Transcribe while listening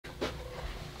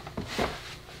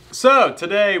So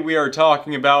today we are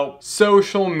talking about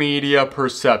social media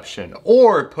perception,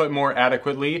 or put more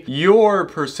adequately, your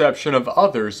perception of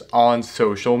others on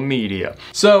social media.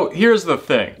 So here's the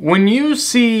thing. When you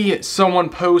see someone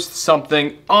post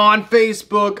something on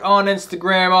Facebook, on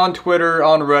Instagram, on Twitter,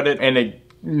 on Reddit, and it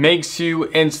makes you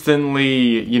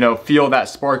instantly, feel that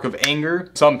spark of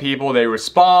anger. Some people, they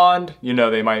respond,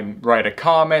 they might write a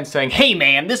comment saying, "Hey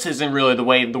man, this isn't really the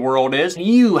way the world is.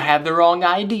 You have the wrong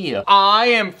idea. I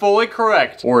am fully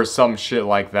correct." Or some shit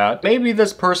like that. Maybe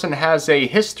this person has a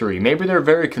history. Maybe they're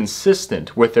very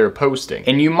consistent with their posting.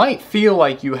 And you might feel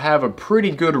like you have a pretty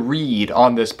good read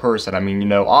on this person. I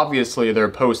mean, obviously they're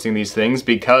posting these things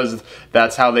because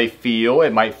that's how they feel.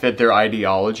 It might fit their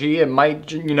ideology. It might,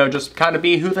 just kind of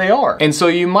be who they are. And so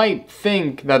you might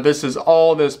think that this is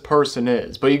all this person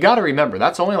is, but you gotta remember,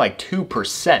 that's only like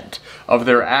 2% of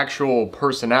their actual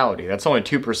personality. That's only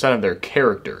 2% of their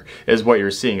character is what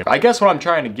you're seeing. I guess what I'm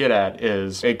trying to get at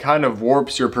is it kind of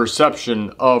warps your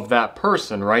perception of that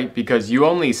person, right? Because you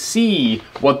only see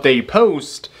what they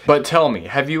post. But tell me,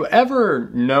 have you ever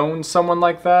known someone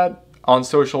like that on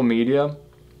social media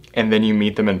and then you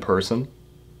meet them in person?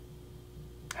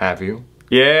 Have you?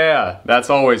 Yeah, that's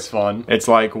always fun. It's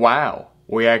like, wow,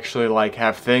 we actually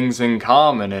have things in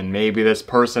common, and maybe this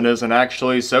person isn't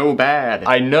actually so bad.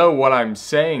 I know what I'm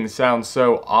saying sounds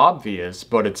so obvious,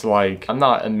 but it's like, I'm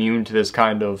not immune to this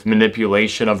kind of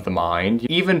manipulation of the mind.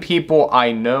 Even people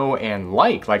I know and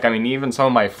like, even some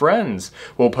of my friends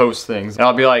will post things, and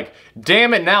I'll be like,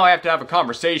 damn it, now I have to have a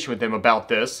conversation with them about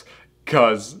this,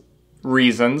 'cause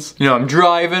reasons. I'm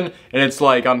driving and it's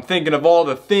like I'm thinking of all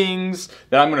the things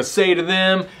that I'm gonna say to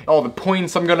them, all the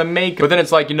points I'm gonna make, but then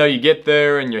it's like, you get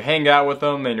there and you hang out with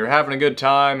them and you're having a good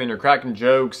time and you're cracking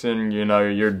jokes and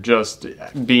you're just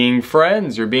being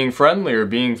friends, you're being friendly, you're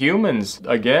being humans.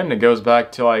 Again, it goes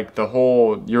back to the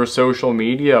whole, your social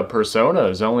media persona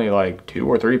is only 2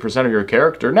 or 3% of your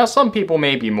character. Now some people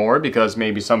may be more because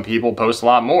maybe some people post a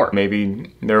lot more.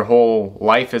 Maybe their whole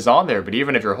life is on there, but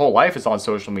even if your whole life is on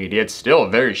social media, it's still a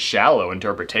very shallow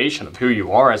interpretation of who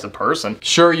you are as a person.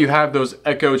 Sure, you have those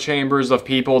echo chambers of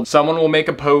people. Someone will make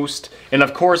a post, and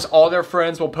of course all their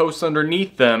friends will post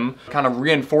underneath them, kind of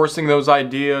reinforcing those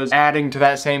ideas, adding to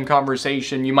that same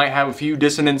conversation. You might have a few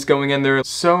dissonance going in there.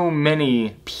 So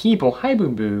many people. Hi, Boo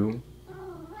Boo.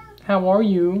 How are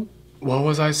you? What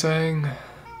was I saying?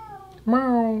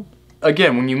 Meow.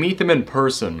 Again, when you meet them in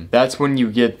person, that's when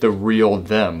you get the real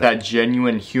them. That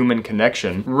genuine human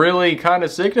connection really kind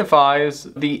of signifies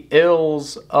the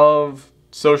ills of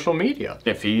social media.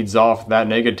 It feeds off that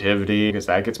negativity because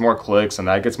that gets more clicks and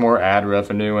that gets more ad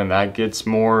revenue and that gets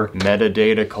more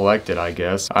metadata collected, I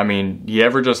guess. You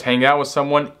ever just hang out with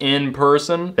someone in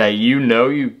person that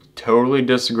you totally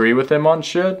disagree with them on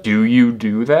shit? Do you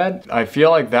do that? I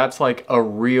feel like that's a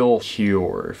real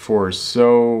cure for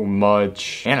so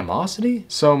much animosity,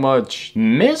 so much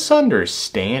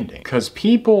misunderstanding. Because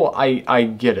people, I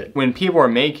get it. When people are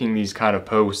making these kind of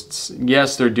posts,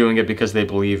 yes, they're doing it because they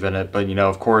believe in it, but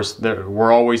of course,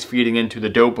 we're always feeding into the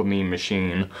dopamine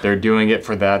machine. They're doing it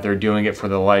for that, they're doing it for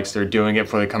the likes, they're doing it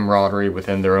for the camaraderie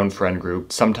within their own friend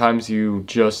group. Sometimes you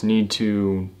just need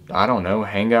to, I don't know,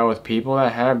 hang out with people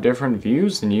that have different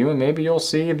views than you, and maybe you'll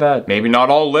see that maybe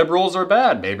not all liberals are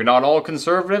bad, maybe not all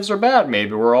conservatives are bad,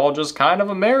 maybe we're all just kind of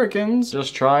Americans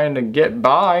just trying to get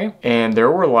by. And there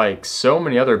were so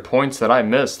many other points that I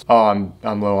missed. Oh,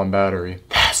 I'm low on battery.